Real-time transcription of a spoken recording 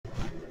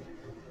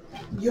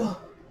Yo,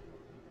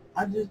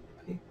 I just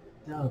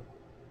picked up.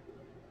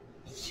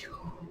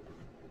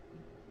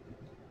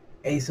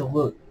 Hey, so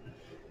look,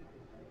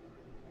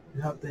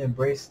 you have to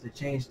embrace the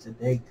change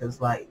today,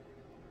 cause like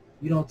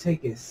you don't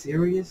take it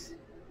serious.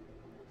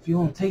 If you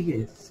don't take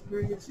it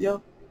serious,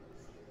 yo,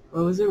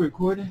 bro, is it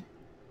recording?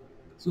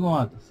 So we gonna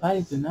have to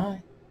fight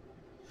tonight.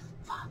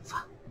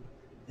 Fuck.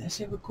 That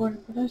shit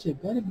recording, bro. That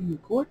shit better be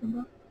recording,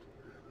 bro.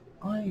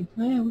 I ain't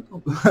playing. We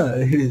gonna.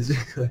 It is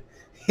recording.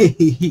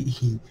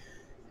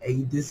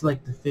 Hey, this is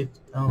like the fifth.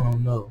 I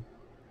don't know.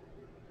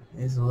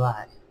 It's a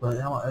lot, but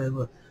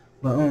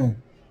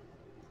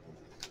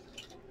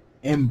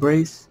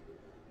embrace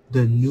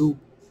the new,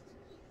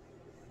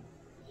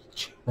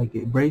 like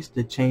embrace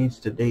the change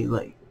today.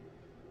 Like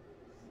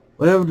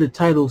whatever the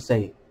title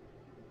say,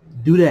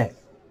 do that.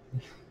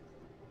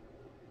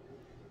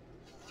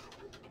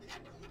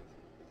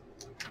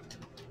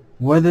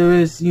 Whether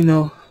it's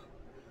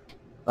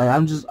like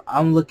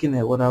I'm looking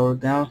at what I wrote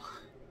down.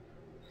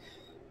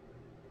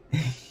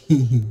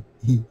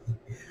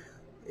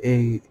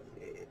 It's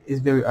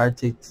very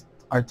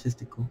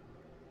artistical.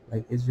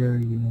 Like it's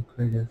very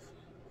creative,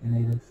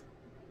 innovative.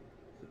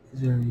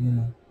 It's very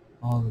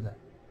all of that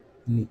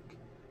unique.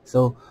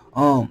 So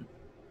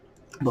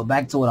but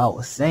back to what I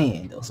was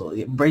saying though. So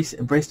embrace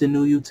the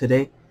new you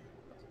today.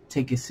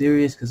 Take it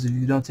serious, because if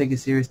you don't take it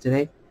serious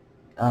today,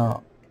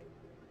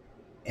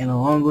 in the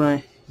long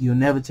run, you'll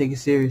never take it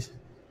serious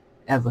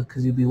ever,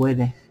 because you'll be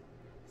waiting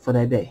for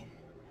that day.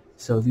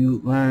 So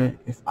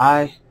if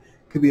I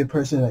could be a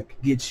person that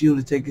could get you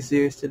to take it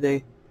serious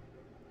today,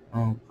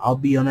 I'll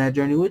be on that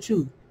journey with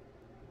you.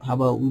 How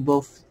about we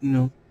both,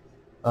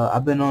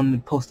 I've been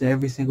on posting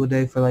every single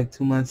day for like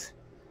 2 months.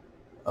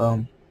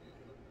 I've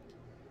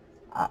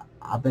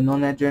been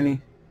on that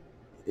journey.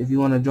 If you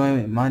want to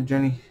join my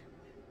journey,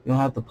 you don't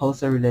have to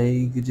post every day.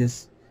 You could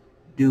just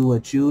do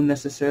what you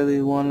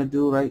necessarily want to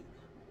do, right?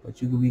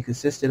 But you can be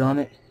consistent on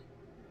it.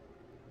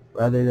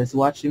 Whether that's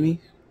watching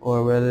me,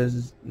 or whether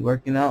it's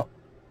working out,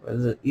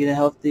 whether it's eating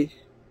healthy,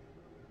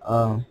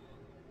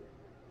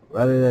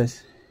 whether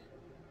that's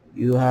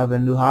you have a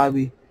new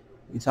hobby,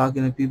 you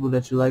talking to people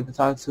that you like to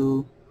talk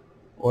to,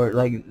 or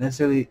like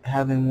necessarily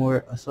having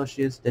more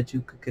associates that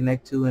you could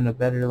connect to in a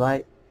better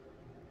light.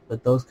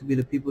 But those could be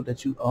the people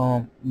that you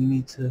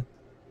need to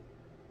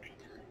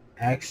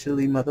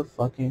actually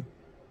motherfucking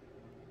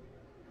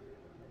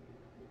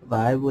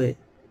vibe with.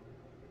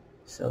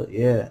 So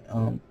yeah,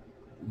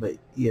 but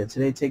yeah,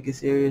 today take it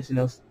serious.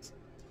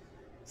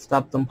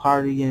 Stop them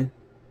partying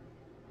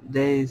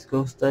days,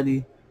 go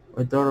study,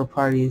 or throw the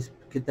parties,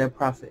 get that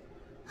profit.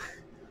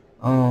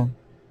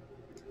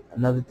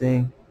 Another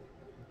thing,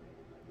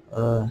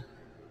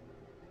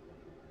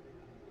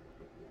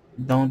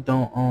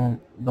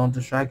 don't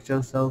distract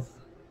yourself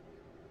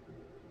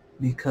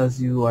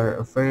because you are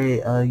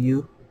afraid of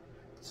you.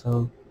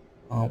 So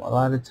a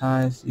lot of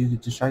times you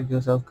distract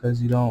yourself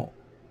because you don't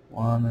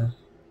wanna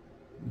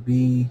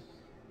be.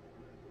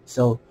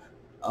 So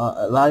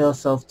allow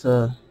yourself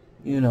to,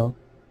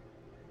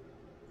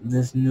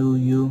 this new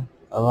you.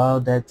 Allow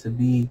that to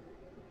be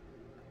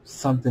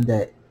something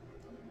that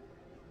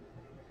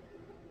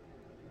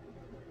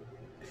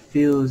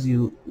fills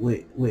you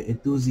with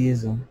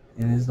enthusiasm,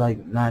 and it's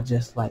like not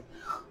just like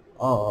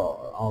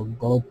all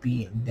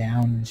gulpy and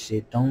down and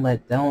shit. Don't you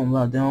don't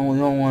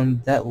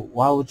want that.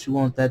 Why would you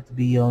want that to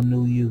be your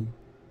new you?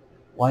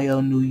 Why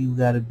your new you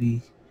gotta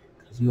be?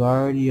 Because you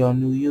already your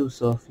new you.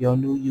 So if your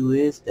new you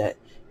is that,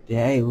 then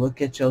hey,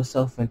 look at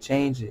yourself and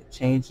change it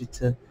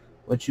to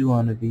what you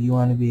want to be. You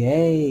want to be,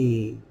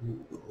 hey,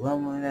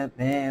 woman that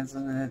dance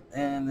and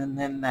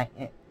then like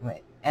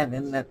and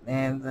then that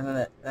dance and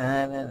that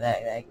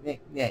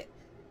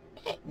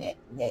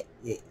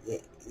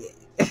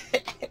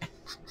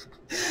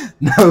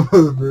no.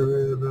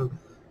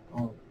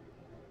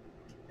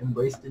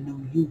 Embrace the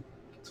new you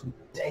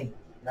today,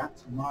 not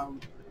tomorrow,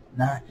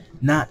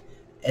 not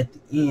at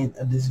the end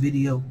of this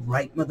video,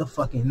 right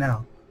motherfucking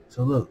now.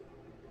 So look,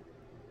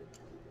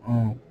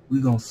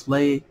 we gonna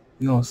slay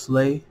the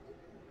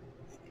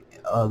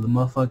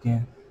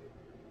motherfucking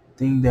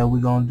thing that we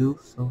gonna do.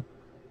 So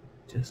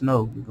just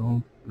know we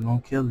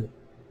gonna kill it.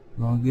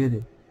 We gonna get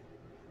it.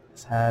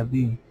 That's how it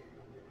be.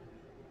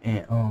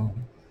 And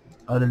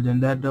other than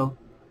that though,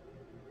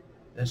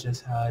 that's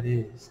just how it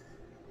is.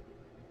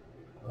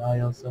 Allow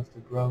yourself to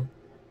grow.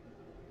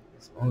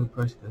 It's the only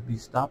person that be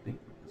stopping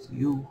is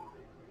you.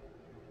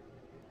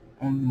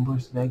 Only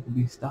person that could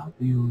be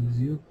stopping you is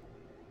you.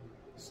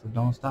 So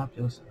don't stop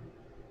yourself.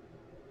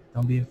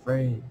 Don't be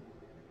afraid.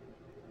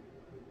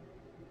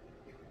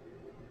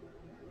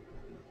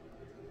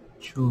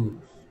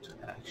 Choose to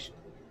action.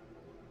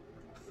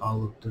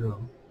 Follow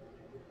through.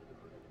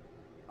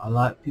 A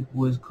lot of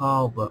people is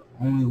called, but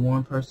only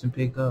one person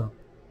pick up.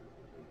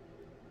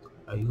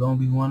 Are you gonna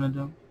be one of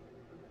them?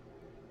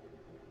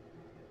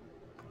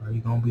 Or are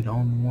you gonna be the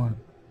only one?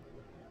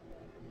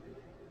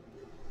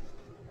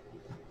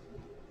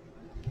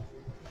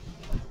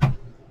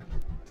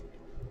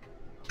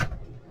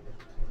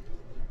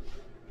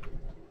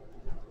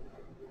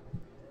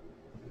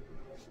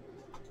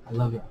 I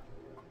love y'all.